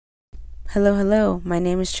Hello, hello. My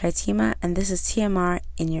name is Tritima, and this is TMR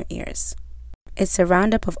in your ears. It's a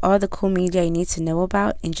roundup of all the cool media you need to know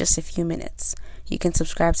about in just a few minutes. You can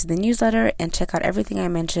subscribe to the newsletter and check out everything I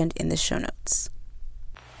mentioned in the show notes.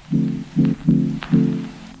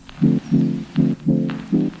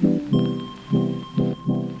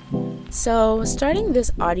 So, starting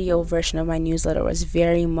this audio version of my newsletter was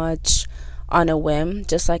very much on a whim,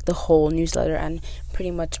 just like the whole newsletter and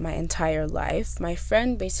pretty much my entire life. My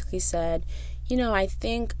friend basically said, I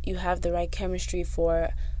think you have the right chemistry for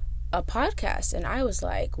a podcast. And I was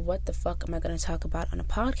like, what the fuck am I going to talk about on a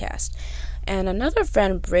podcast? And another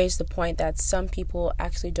friend raised the point that some people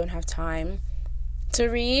actually don't have time to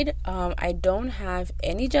read. I don't have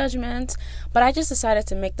any judgment, but I just decided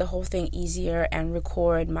to make the whole thing easier and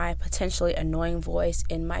record my potentially annoying voice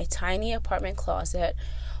in my tiny apartment closet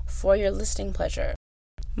for your listening pleasure.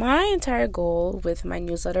 My entire goal with my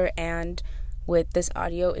newsletter and with this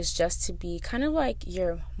audio is just to be kind of like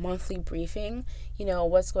your monthly briefing.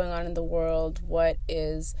 What's going on in the world, what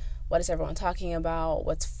is everyone talking about,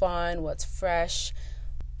 what's fun, what's fresh.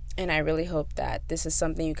 And I really hope that this is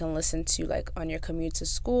something you can listen to like on your commute to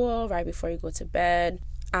school, right before you go to bed.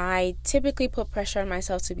 I typically put pressure on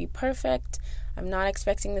myself to be perfect. I'm not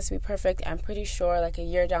expecting this to be perfect. I'm pretty sure like a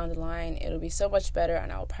year down the line, it'll be so much better and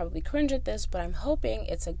I'll probably cringe at this, but I'm hoping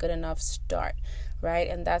it's a good enough start, right?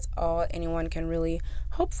 And that's all anyone can really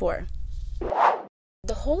hope for.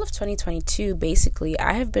 The whole of 2022, basically,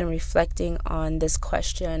 I have been reflecting on this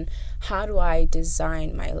question, how do I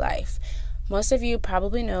design my life? Most of you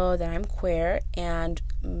probably know that I'm queer, and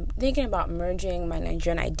thinking about merging my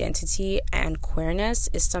Nigerian identity and queerness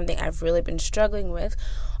is something I've really been struggling with.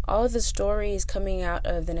 All of the stories coming out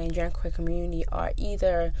of the Nigerian queer community are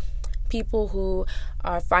either people who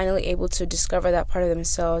are finally able to discover that part of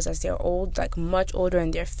themselves as they're old, like much older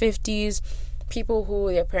in their 50s, people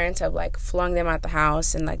who their parents have like flung them out the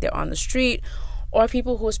house and like they're on the street, or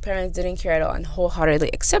people whose parents didn't care at all and wholeheartedly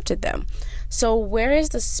accepted them. So where is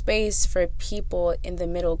the space for people in the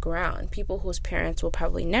middle ground? People whose parents will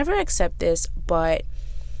probably never accept this, but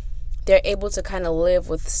they're able to kind of live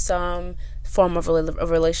with some form of a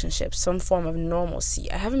relationship, some form of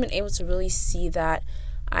normalcy. I haven't been able to really see that.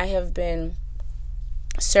 I have been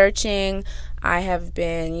searching. I have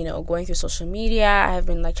been, going through social media. I have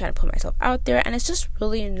been like trying to put myself out there, and it's just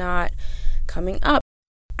really not coming up.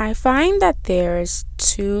 I find that there's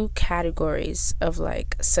two categories of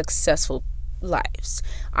like successful lives.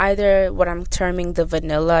 Either what I'm terming the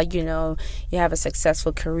vanilla, you have a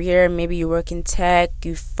successful career, maybe you work in tech,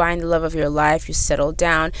 you find the love of your life, you settle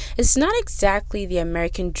down. It's not exactly the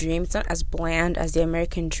American dream. It's not as bland as the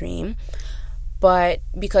American dream, but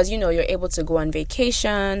because you're able to go on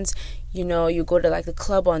vacations, you go to like the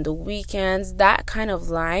club on the weekends, that kind of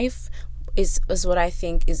life is what I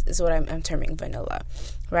think is what I'm terming vanilla,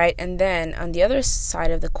 right? And then on the other side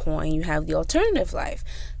of the coin, you have the alternative life.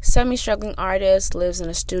 Semi-struggling artist lives in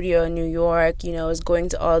a studio in New York, is going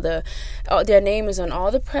to their name is on all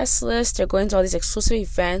the press lists. They're going to all these exclusive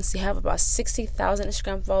events. They have about 60,000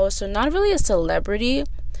 Instagram followers, so not really a celebrity,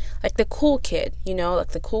 like the cool kid, like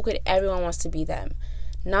the cool kid. Everyone wants to be them.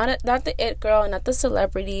 Not the it girl, not the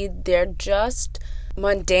celebrity. They're just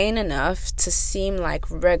mundane enough to seem like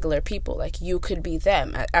regular people, like you could be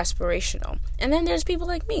them, aspirational. And then there's people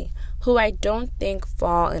like me who I don't think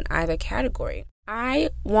fall in either category.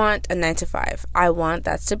 I want a 9-to-5. I want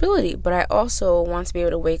that stability, but I also want to be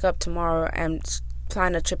able to wake up tomorrow and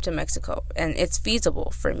plan a trip to Mexico, and it's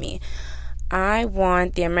feasible for me. I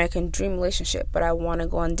want the American dream relationship, but I want to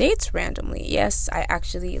go on dates randomly. Yes, I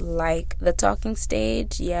actually like the talking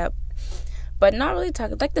stage, yep. But not really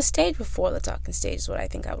talking, like the stage before the talking stage is what I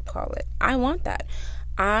think I would call it. I want that.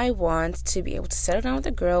 I want to be able to settle down with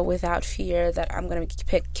a girl without fear that I'm going to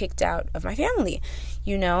be kicked out of my family,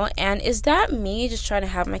 And is that me just trying to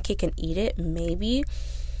have my cake and eat it? Maybe.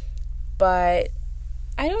 But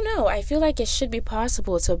I don't know. I feel like it should be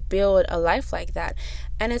possible to build a life like that.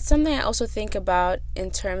 And it's something I also think about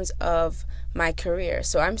in terms of my career.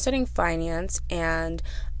 So I'm studying finance, and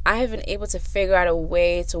I have been able to figure out a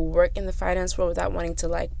way to work in the finance world without wanting to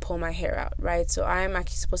like pull my hair out, right? So I'm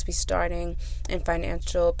actually supposed to be starting in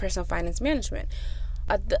personal finance management.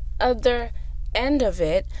 At the other end of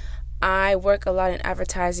it, I work a lot in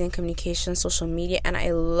advertising, communication, social media, and I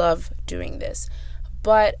love doing this.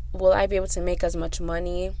 But will I be able to make as much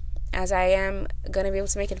money as I am going to be able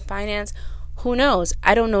to make in finance? Who knows?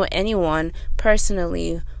 I don't know anyone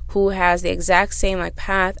personally who has the exact same like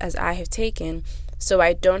path as I have taken. So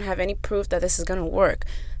I don't have any proof that this is going to work.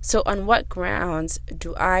 So on what grounds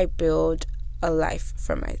do I build a life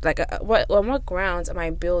for on what grounds am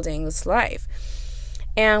I building this life?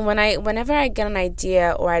 And whenever I get an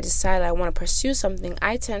idea or I decide I want to pursue something,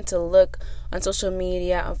 I tend to look on social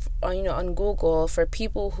media or on Google for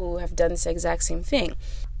people who have done this exact same thing.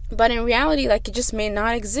 But in reality, like, it just may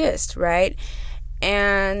not exist, right?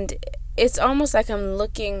 And it's almost like I'm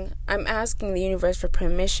asking the universe for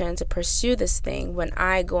permission to pursue this thing when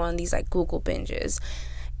I go on these like Google binges.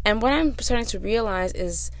 And what I'm starting to realize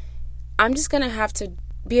is I'm just going to have to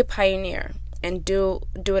be a pioneer and do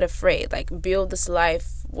it afraid, like build this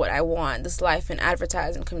life, what I want, this life in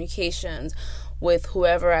advertising, communications, with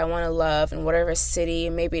whoever I want to love in whatever city,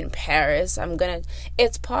 maybe in Paris.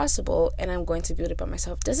 It's possible, and I'm going to build it by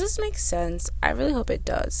myself. Does this make sense? I really hope it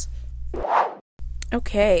does.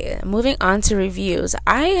 Okay, moving on to reviews.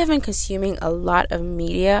 I have been consuming a lot of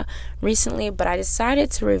media recently, but I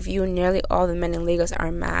decided to review Nearly All the Men in Lagos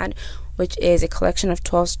Are Mad, which is a collection of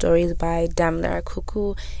 12 stories by Damilare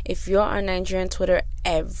Kuku. If you're on Nigerian Twitter,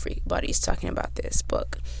 everybody's talking about this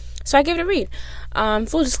book. So I gave it a read.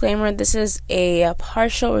 Full disclaimer, this is a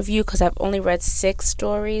partial review because I've only read 6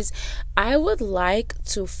 stories. I would like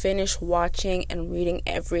to finish watching and reading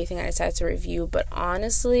everything I decide to review, but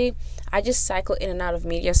honestly, I just cycle in and out of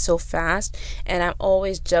media so fast, and I'm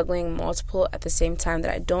always juggling multiple at the same time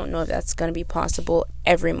that I don't know if that's going to be possible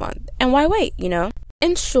every month. And why wait,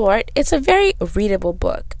 In short, it's a very readable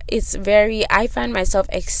book. I find myself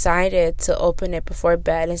excited to open it before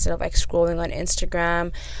bed instead of like scrolling on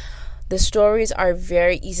Instagram. The stories are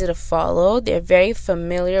very easy to follow. They're very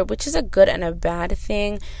familiar, which is a good and a bad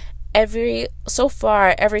thing. Every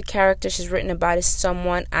character she's written about is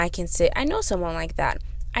someone I can say, I know someone like that.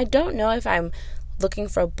 I don't know if I'm looking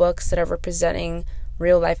for books that are representing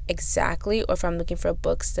real life exactly, or if I'm looking for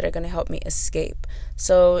books that are going to help me escape.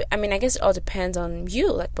 So, I guess it all depends on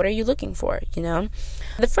you. Like, what are you looking for,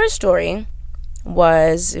 The first story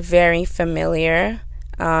was very familiar,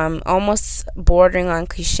 almost bordering on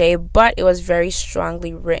cliche, but it was very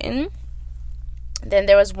strongly written. Then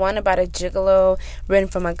there was one about a gigolo written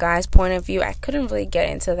from a guy's point of view. I couldn't really get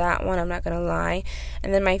into that one, I'm not going to lie.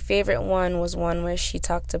 And then my favorite one was one where she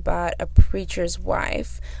talked about a pastor's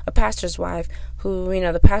wife, who,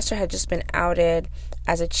 the pastor had just been outed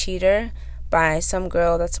as a cheater by some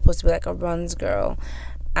girl that's supposed to be like a runs girl.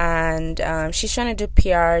 And she's trying to do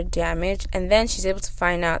PR damage. And then she's able to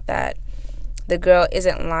find out that the girl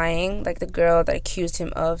isn't lying. Like, the girl that accused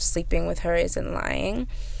him of sleeping with her isn't lying.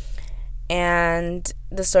 And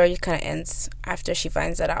the story kind of ends after she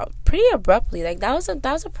finds that out pretty abruptly. Like, that was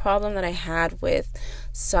a problem that I had with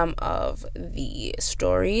some of the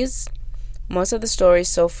stories. Most of the stories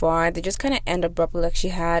so far, they just kind of end abruptly. Like, she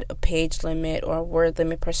had a page limit or a word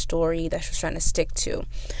limit per story that she was trying to stick to.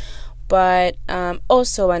 But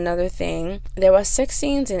also another thing, there were sex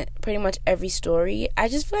scenes in pretty much every story. I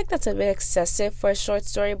just feel like that's a bit excessive for a short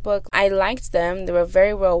story book. I liked them. They were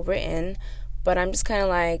very well written. But I'm just kind of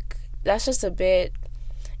like, that's just a bit.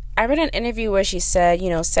 I read an interview where she said,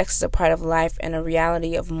 sex is a part of life and a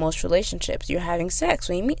reality of most relationships. You're having sex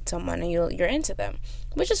when you meet someone and you're into them,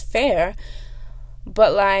 which is fair.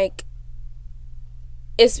 But like,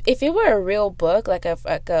 if it were a real book, like a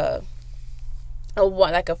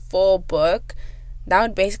full book, that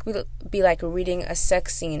would basically be like reading a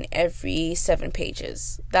sex scene every 7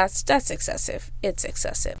 pages. That's excessive. It's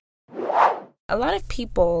excessive. A lot of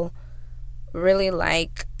people really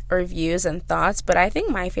like reviews and thoughts, but I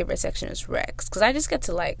think my favorite section is Rex, because I just get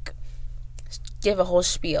to like give a whole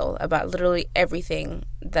spiel about literally everything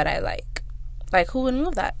that I like. Like, who wouldn't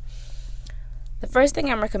love that? The first thing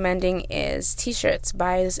I'm recommending is t-shirts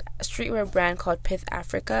by this streetwear brand called Pith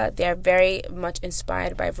Africa. They are very much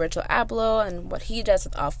inspired by Virgil Abloh and what he does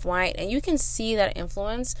with Off-White, and you can see that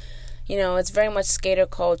influence. It's very much skater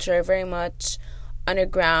culture, very much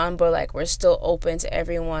underground, but like we're still open to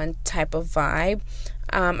everyone type of vibe.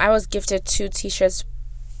 I was gifted 2 t-shirts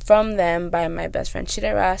from them by my best friend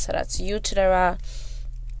Chidera. Shout out to you, Chidera.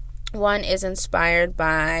 One is inspired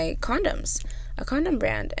by condoms, a condom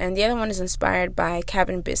brand, and the other one is inspired by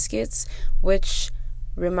Cabin Biscuits, which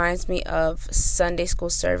reminds me of Sunday school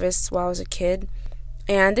service while I was a kid.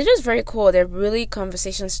 And they're just very cool. They're really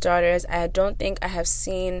conversation starters. I don't think I have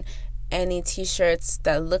seen any t-shirts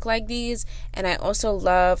that look like these, and I also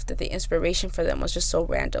love that the inspiration for them was just so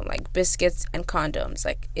random, like biscuits and condoms.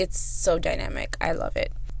 Like, it's so dynamic. I love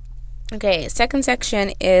it. Okay, second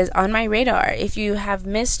section is On My Radar. If you have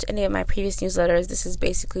missed any of my previous newsletters, this is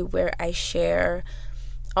basically where I share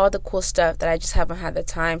all the cool stuff that I just haven't had the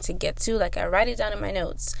time to get to. Like, I write it down in my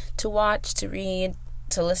notes to watch, to read,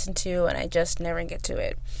 to listen to, and I just never get to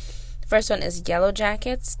it. The first one is Yellow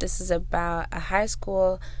Jackets. This is about a high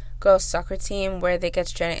school girls soccer team where they get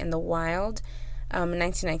stranded in the wild. in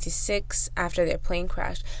 1996 after their plane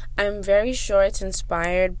crashed. I'm very sure it's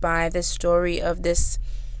inspired by the story of this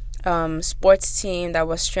sports team that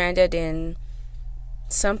was stranded in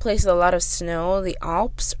some place with a lot of snow, the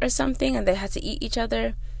Alps or something, and they had to eat each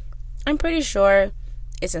other. I'm pretty sure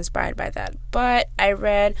it's inspired by that. But I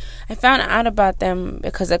found out about them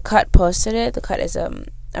because The Cut posted it. The Cut is a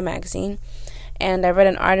magazine, and I read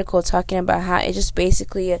an article talking about how it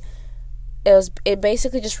basically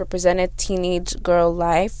just represented teenage girl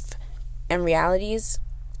life and realities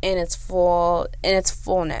in its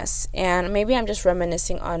fullness. And maybe I'm just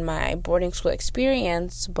reminiscing on my boarding school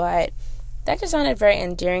experience, but that just sounded very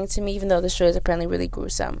endearing to me, even though the show is apparently really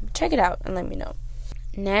gruesome. Check it out and let me know.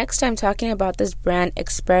 Next, I'm talking about this brand,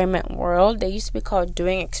 Experiment World. They used to be called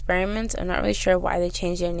Doing Experiments. I'm not really sure why they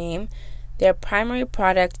changed their name. Their primary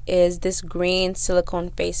product is this green silicone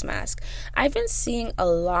face mask. I've been seeing a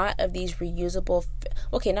lot of these reusable...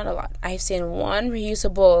 Okay, not a lot. I've seen one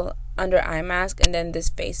reusable under eye mask and then this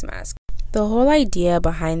face mask. The whole idea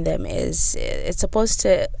behind them is it's supposed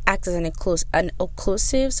to act as an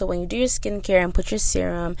occlusive. So when you do your skincare and put your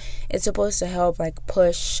serum, it's supposed to help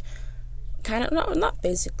push... not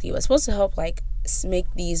basically, it's supposed to help make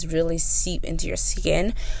these really seep into your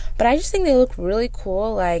skin. But I just think they look really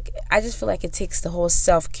cool. I just feel like it takes the whole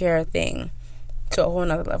self-care thing to a whole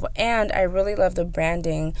nother level. And I really love the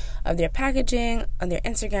branding of their packaging on their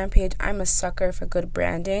Instagram page. I'm a sucker for good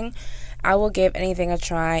branding. I will give anything a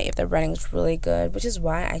try if the branding is really good, which is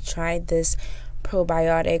why I tried this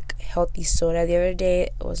probiotic healthy soda the other day.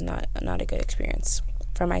 It was not a good experience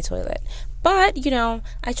for my toilet. But,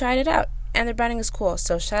 I tried it out. And the branding is cool,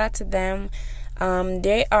 so shout out to them.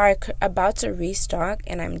 They are about to restock,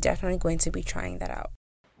 and I'm definitely going to be trying that out.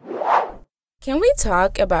 Can we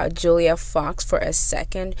talk about Julia Fox for a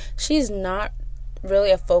second? She's not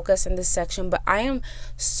really a focus in this section, but I am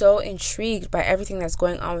so intrigued by everything that's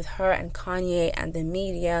going on with her and Kanye and the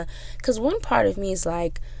media. Because one part of me is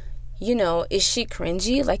is she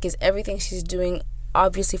cringy? Is everything she's doing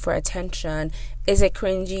obviously for attention? Is it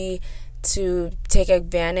cringy to take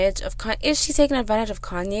advantage of Kanye? Is she taking advantage of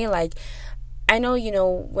Kanye? I know,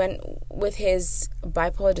 when with his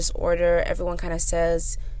bipolar disorder, everyone kind of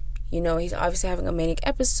says, he's obviously having a manic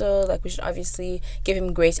episode, we should obviously give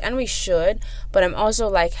him grace, and we should, but I'm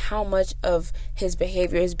also how much of his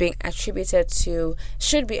behavior is being should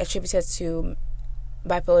be attributed to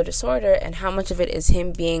bipolar disorder, and how much of it is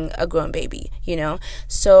him being a grown baby,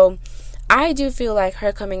 so I do feel like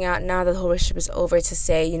her coming out now that the whole relationship is over to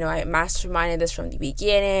say, I masterminded this from the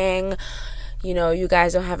beginning, you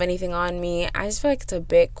guys don't have anything on me. I just feel like it's a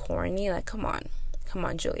bit corny. Come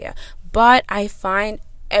on, Julia. But I find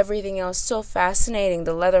everything else so fascinating.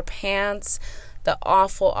 The leather pants, the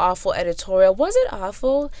awful editorial. Was it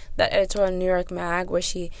awful? That editorial in New York Mag where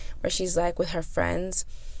she's with her friends,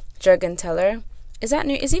 Jurgen Teller.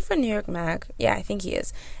 Is he from New York Mag? Yeah, I think he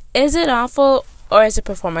is. Is it awful? Or is it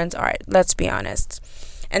performance art? Let's be honest.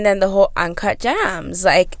 And then the whole Uncut Gems.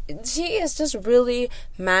 She has just really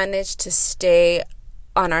managed to stay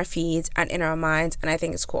on our feeds and in our minds. And I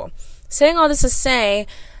think it's cool. Saying all this to say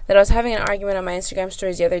that I was having an argument on my Instagram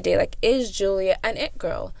stories the other day. Is Julia an it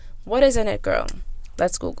girl? What is an it girl?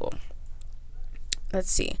 Let's Google.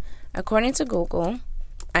 Let's see. According to Google,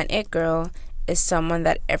 an it girl is someone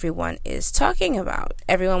that everyone is talking about.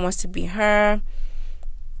 Everyone wants to be her.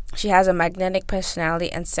 She has a magnetic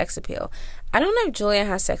personality and sex appeal. I don't know if Julia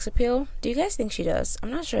has sex appeal. Do you guys think she does?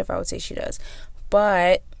 I'm not sure if I would say she does.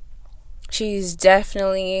 But she's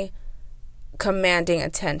definitely commanding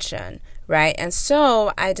attention, right? And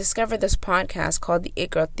so I discovered this podcast called the It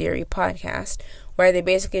Girl Theory podcast, where they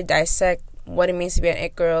basically dissect what it means to be an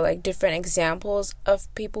it girl, different examples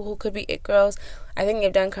of people who could be it girls. I think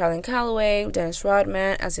they've done Carlin Calloway, Dennis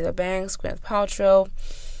Rodman, Azealia Banks, Gwyneth Paltrow.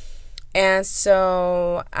 And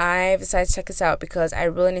so I decided to check this out because I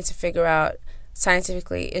really need to figure out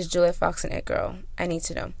scientifically, is Julia Fox an it girl? I need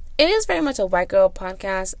to know. It is very much a white girl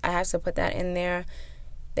podcast. I have to put that in there.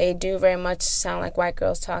 They do very much sound like white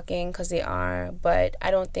girls talking because they are, but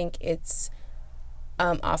I don't think it's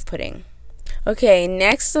off-putting. Okay,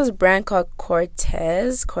 next is a brand called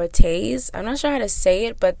Cortez. I'm not sure how to say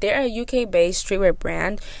it, but they're a UK-based streetwear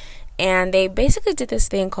brand, and they basically did this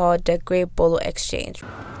thing called the Great Bolo Exchange.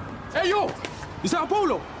 Hey, yo! Is that a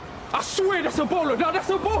bolo? I swear that's a bolo! No, that's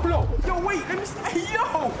a bolo! Yo, wait, let me say,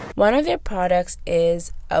 yo! One of their products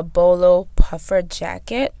is a bolo puffer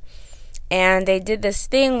jacket, and they did this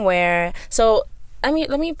thing where... So,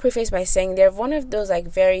 let me preface by saying they're one of those,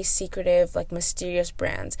 very secretive, mysterious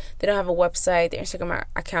brands. They don't have a website. Their Instagram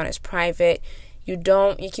account is private. You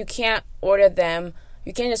can't order them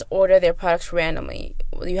You can't just order their products randomly.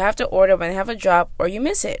 You have to order when they have a drop or you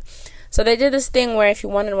miss it. So they did this thing where if you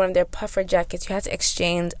wanted one of their puffer jackets, you had to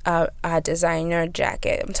exchange a designer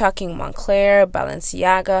jacket. I'm talking Moncler,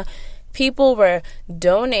 Balenciaga. People were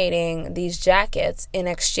donating these jackets in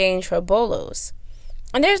exchange for bolos.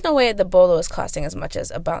 And there's no way the bolo is costing as much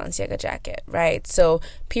as a Balenciaga jacket, right? So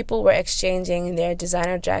people were exchanging their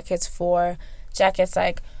designer jackets for jackets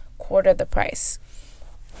like quarter the price.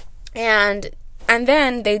 And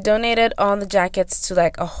then they donated all the jackets to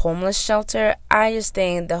like a homeless shelter. I just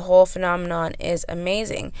think the whole phenomenon is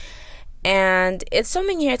amazing. And it's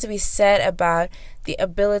something here to be said about the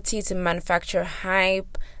ability to manufacture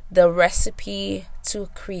hype, the recipe to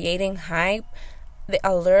creating hype, the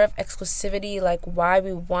allure of exclusivity, like why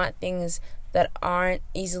we want things that aren't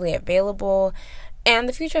easily available, and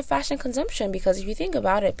the future of fashion consumption. Because if you think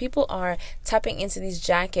about it, people are tapping into these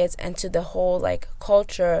jackets and to the whole like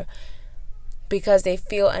culture because they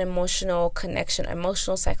feel an emotional connection,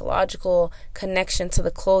 emotional, psychological connection to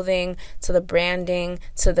the clothing, to the branding,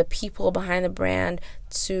 to the people behind the brand,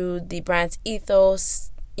 to the brand's ethos,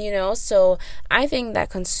 So I think that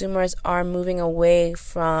consumers are moving away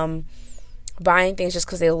from buying things just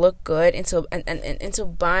because they look good into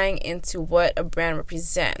buying into what a brand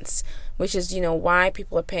represents, which is, why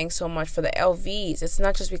people are paying so much for the LVs. It's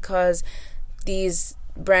not just because these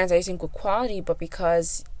brands are using good quality, but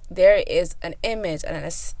because there is an image and an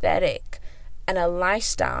aesthetic and a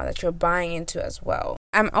lifestyle that you're buying into as well.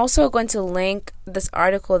 I'm also going to link this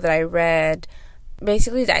article that I read,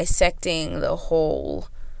 basically dissecting the whole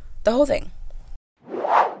thing.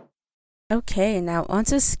 Okay, now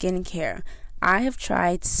onto skincare. I have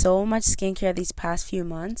tried so much skincare these past few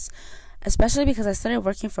months, especially because I started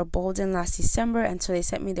working for Bolden last December, and so they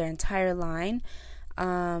sent me their entire line.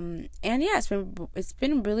 And yeah, it's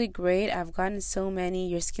been really great. I've gotten so many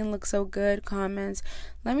 "your skin looks so good" comments.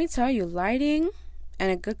 Let me tell you, lighting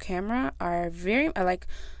and a good camera are like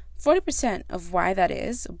 40% of why that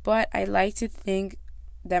is, but I like to think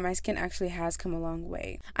that my skin actually has come a long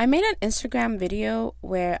way. I made an Instagram video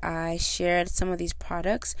where I shared some of these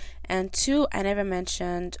products, and two I never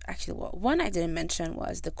mentioned. Actually, one I didn't mention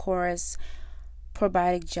was the Chorus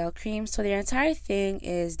probiotic gel cream. So their entire thing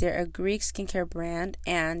is they're a Greek skincare brand,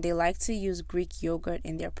 and they like to use Greek yogurt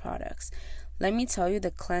in their products. Let me tell you,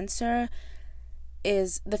 the cleanser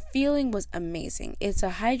the feeling was amazing. It's a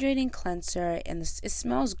hydrating cleanser, and it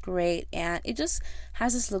smells great, and it just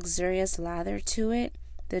has this luxurious lather to it.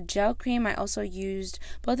 The gel cream I also used,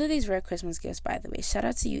 both of these were Christmas gifts, by the way. Shout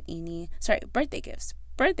out to you, Eni. Sorry, birthday gifts.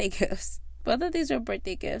 Both of these were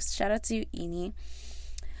birthday gifts. Shout out to you, Eni.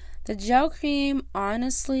 The gel cream,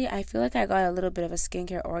 honestly, I feel like I got a little bit of a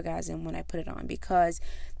skincare orgasm when I put it on because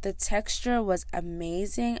the texture was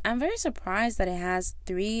amazing. I'm very surprised that it has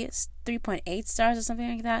 3.8 stars or something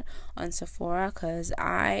like that on Sephora because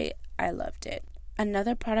I loved it.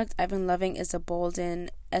 Another product I've been loving is the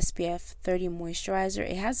Bolden SPF 30 moisturizer.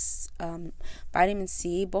 It has vitamin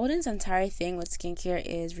C. Bolden's entire thing with skincare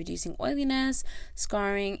is reducing oiliness,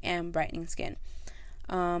 scarring, and brightening skin.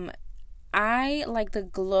 I like the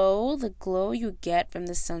glow. The glow you get from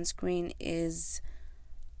the sunscreen is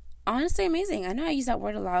honestly amazing. I know I use that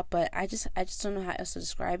word a lot, but I just don't know how else to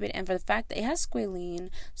describe it. And for the fact that it has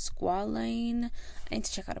squalane, I need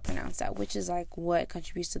to check out how to pronounce that, which is like what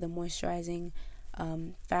contributes to the moisturizing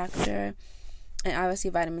factor. And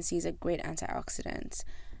obviously vitamin C is a great antioxidant.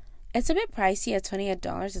 It's a bit pricey at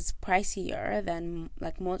 $28. It's pricier than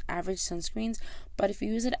like most average sunscreens, but if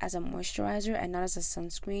you use it as a moisturizer and not as a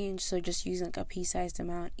sunscreen, so just using like a pea-sized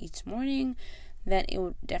amount each morning, then it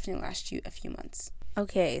will definitely last you a few months.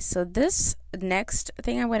 Okay, so this next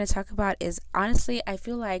thing I'm going to talk about is, honestly, I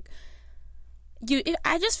feel like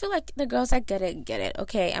I just feel like the girls that get it.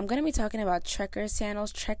 Okay, I'm going to be talking about trekking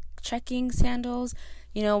sandals.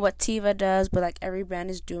 You know what Teva does, but like every brand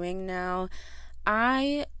is doing now.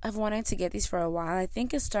 I have wanted to get these for a while. I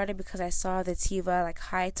think it started because I saw the Teva like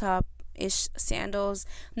high top-ish sandals.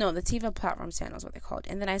 No, the Teva platform sandals, what they're called.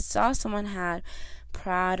 And then I saw someone had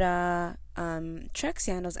Prada Trek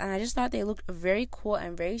sandals, and I just thought they looked very cool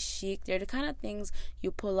and very chic. They're the kind of things you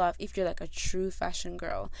pull off if you're like a true fashion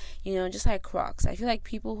girl, just like Crocs. I feel like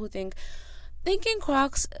people who thinking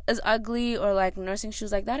Crocs is ugly or like nursing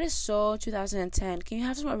shoes, like that is so 2010. Can you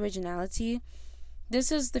have some originality? This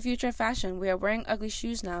is the future of fashion. We are wearing ugly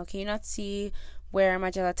shoes now. Can you not see where my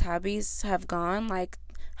Gelatabis have gone? Like,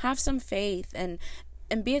 have some faith and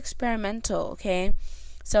be experimental, okay?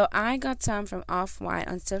 So I got some from Off-White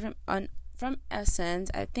from Essence.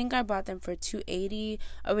 I think I bought them for $280.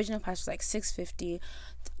 Original price was like $650.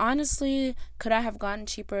 Honestly, could I have gotten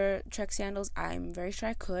cheaper Trek sandals? I'm very sure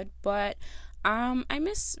I could, but I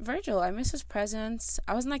miss Virgil. I miss his presence.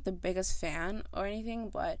 I wasn't like the biggest fan or anything,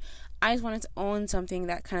 but I just wanted to own something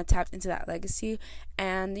that kind of tapped into that legacy.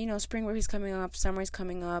 And spring break is coming up, summer is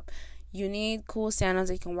coming up. You need cool sandals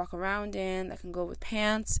that you can walk around in, that can go with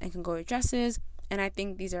pants and can go with dresses. And I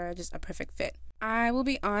think these are just a perfect fit. I will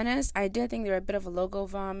be honest, I did think they were a bit of a logo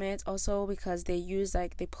vomit, also because they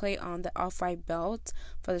play on the off-white belt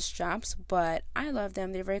for the straps, but I love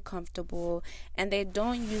them. They're very comfortable, and they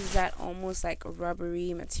don't use that almost like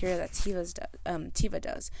rubbery material that Teva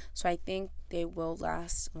does. So I think they will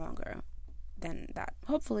last longer than that.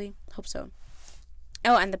 Hopefully. Hope so.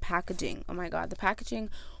 Oh, and the packaging. Oh my god, the packaging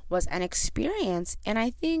was an experience, and I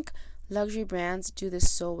think luxury brands do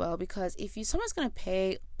this so well, because if someone's going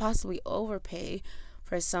to possibly overpay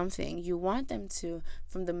for something, you want them to,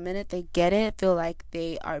 from the minute they get it, feel like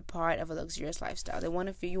they are part of a luxurious lifestyle. You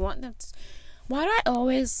want them to. Why do I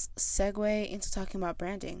always segue into talking about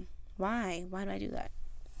branding? Why do I do that?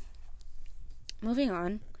 Moving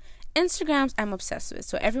on. Instagrams I'm obsessed with.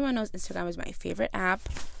 So everyone knows Instagram is my favorite app.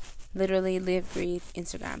 Literally live, breathe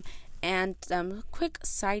Instagram. And quick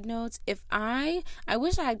side notes, I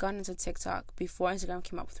wish I had gotten into TikTok before Instagram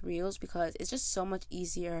came up with Reels, because it's just so much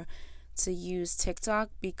easier to use TikTok,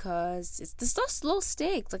 because it's just low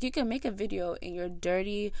stakes. Like, you can make a video in your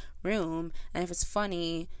dirty room, and if it's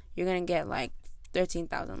funny, you're gonna get like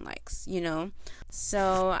 13,000 likes,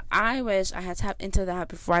 So I wish I had tapped into that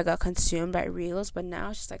before I got consumed by Reels, but now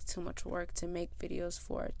it's just like too much work to make videos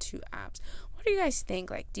for two apps. What do you guys think?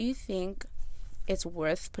 Like, do you think it's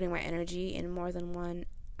worth putting my energy in more than one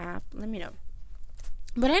app? Let me know.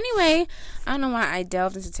 But anyway, I don't know why I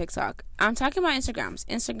delved into TikTok. I'm talking about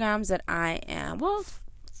Instagrams that I am, well,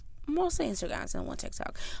 mostly Instagrams and one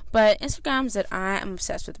TikTok, but Instagrams that I am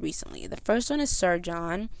obsessed with recently. The first one is Sir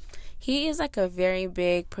John. He is like a very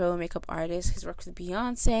big pro makeup artist. He's worked with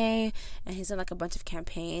Beyonce, and he's done like a bunch of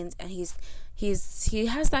campaigns, and he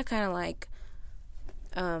has that kind of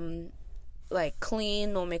like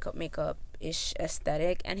clean, no makeup ish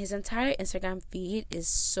aesthetic, and his entire Instagram feed is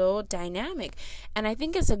so dynamic. And I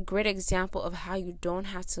think it's a great example of how you don't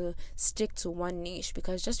have to stick to one niche,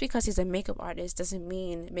 because just because he's a makeup artist doesn't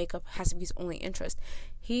mean makeup has to be his only interest.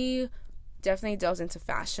 He definitely delves into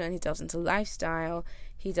fashion, he delves into lifestyle,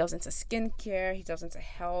 he delves into skincare, he delves into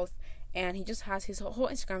health, and he just has his whole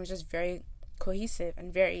Instagram is just very cohesive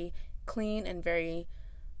and very clean and very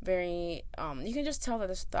you can just tell that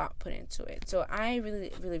there's thought put into it. So I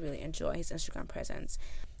really, really, really enjoy his Instagram presence.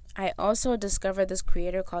 I also discovered this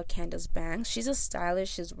creator called Candace Banks. She's a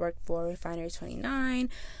stylist. She's worked for Refinery29.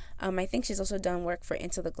 I think she's also done work for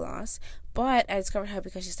Into the Gloss. But I discovered her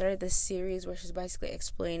because she started this series where she's basically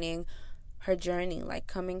explaining her journey, like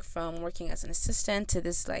coming from working as an assistant to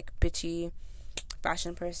this like bitchy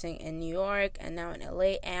fashion person in New York and now in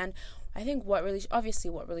LA. And I think what really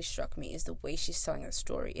struck me is the way she's telling the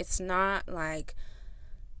story. It's not like,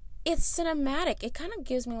 it's cinematic. It kind of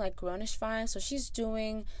gives me like Grownish vibes. So she's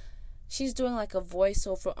doing like a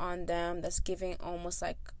voiceover on them that's giving almost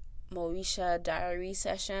like Moesha diary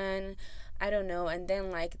session. I don't know. And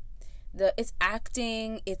then like it's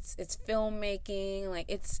acting, it's filmmaking, like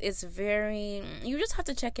it's very, you just have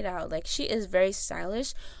to check it out. Like, she is very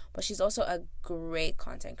stylish, but she's also a great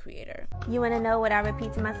content creator. You want to know what I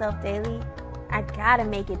repeat to myself daily? I gotta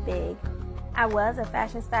make it big. I was a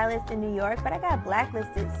fashion stylist in New York, but I got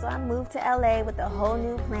blacklisted, so I moved to LA with a whole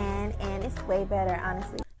new plan, and it's way better,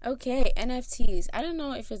 honestly. Okay, NFTs. I don't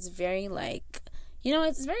know if it's very like,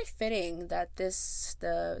 it's very fitting that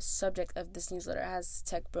the subject of this newsletter has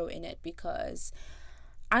tech bro in it, because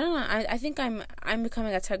I don't know, I think I'm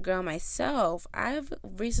becoming a tech girl myself. I've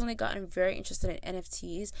recently gotten very interested in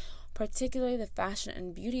NFTs, particularly the fashion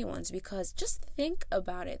and beauty ones, because just think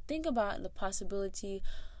about it. Think about the possibility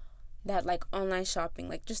that like online shopping,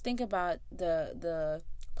 like just think about the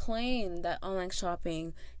plane that online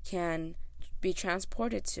shopping can be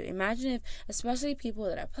transported to. Imagine if, especially people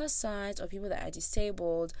that are plus size or people that are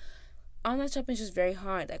disabled, online shopping is just very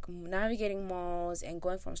hard. Like navigating malls and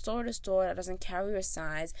going from store to store that doesn't carry your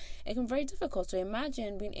size, it can be very difficult. So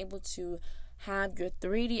imagine being able to have your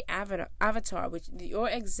 3D avatar with your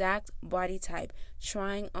exact body type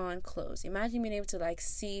trying on clothes. Imagine being able to like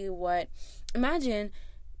see imagine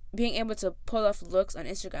being able to pull off looks on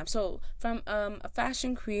Instagram. So from a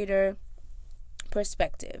fashion creator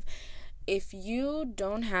perspective, if you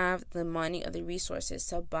don't have the money or the resources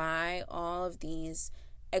to buy all of these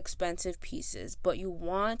expensive pieces, but you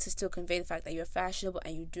want to still convey the fact that you're fashionable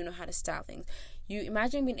and you do know how to style things, you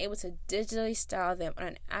imagine being able to digitally style them on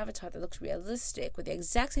an avatar that looks realistic with the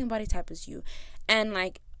exact same body type as you, and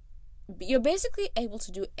like you're basically able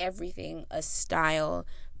to do everything a style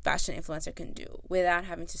fashion influencer can do without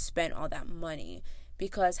having to spend all that money.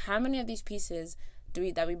 Because how many of these pieces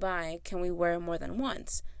that we buy can we wear more than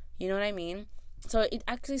once? You know what I mean? So it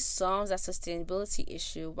actually solves that sustainability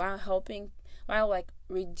issue while like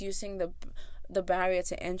reducing the barrier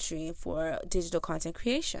to entry for digital content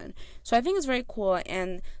creation. So I think it's very cool.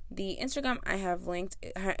 And the Instagram I have linked,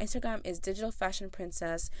 her Instagram is Digital Fashion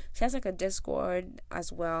Princess. She has like a Discord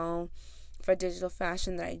as well for digital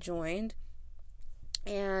fashion that I joined.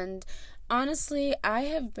 And honestly, I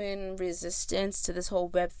have been resistant to this whole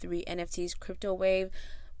Web3 NFTs crypto wave,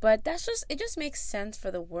 but it just makes sense for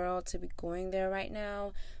the world to be going there right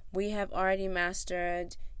now. We have already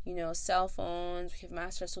mastered, cell phones. We have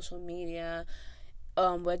mastered social media.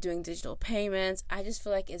 We're doing digital payments. I just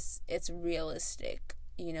feel like it's realistic,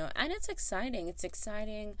 and it's exciting. It's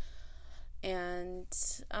exciting. And,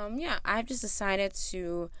 I've just decided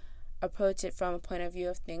to approach it from a point of view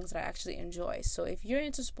of things that I actually enjoy. So if you're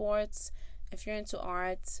into sports, if you're into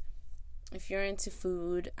art, if you're into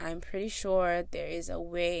food, I'm pretty sure there is a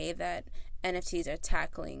way that NFTs are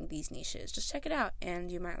tackling these niches. Just check it out and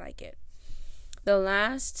you might like it. The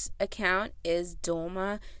last account is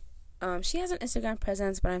Dolma. She has an Instagram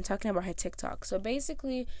presence, but I'm talking about her TikTok. So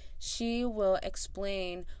basically, she will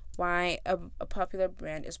explain why a popular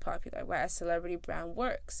brand is popular, why a celebrity brand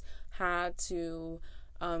works, how to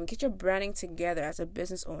get your branding together as a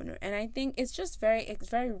business owner. And I think it's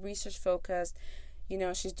very research focused.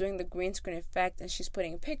 She's doing the green screen effect, and she's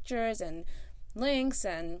putting pictures and links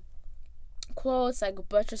and quotes, like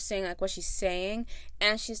buttressing like what she's saying,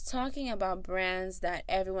 and she's talking about brands that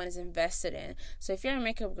everyone is invested in. So if you're a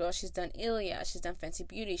makeup girl, she's done Ilia, she's done Fenty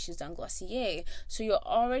Beauty, she's done Glossier. So you're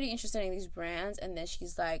already interested in these brands, and then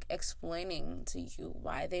she's like explaining to you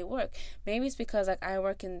why they work. Maybe it's because like I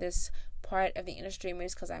work in this part of the industry, maybe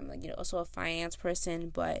it's because I'm like also a finance person,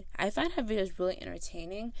 but I find her videos really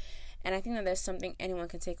entertaining. And I think that there's something anyone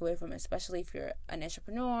can take away from it, especially if you're an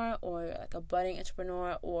entrepreneur or like a budding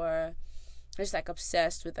entrepreneur or just like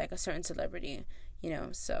obsessed with like a certain celebrity,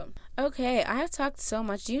 so. Okay, I have talked so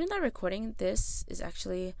much. Do you know that recording this is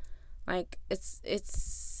actually like, it's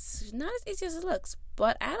not as easy as it looks,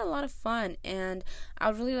 but I had a lot of fun, and I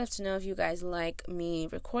would really love to know if you guys like me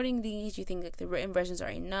recording these. Do you think like the written versions are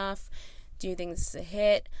enough? Do you think this is a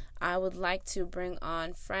hit? I would like to bring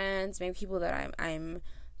on friends, maybe people that I'm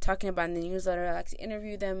talking about in the newsletter. I like to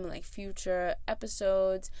interview them in like future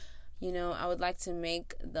episodes. I would like to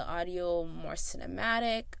make the audio more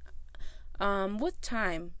cinematic with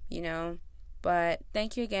time, But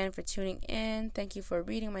thank you again for tuning in. Thank you for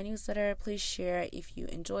reading my newsletter. Please share if you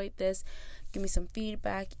enjoyed this. Give me some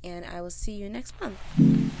feedback, and I will see you next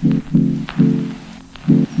month.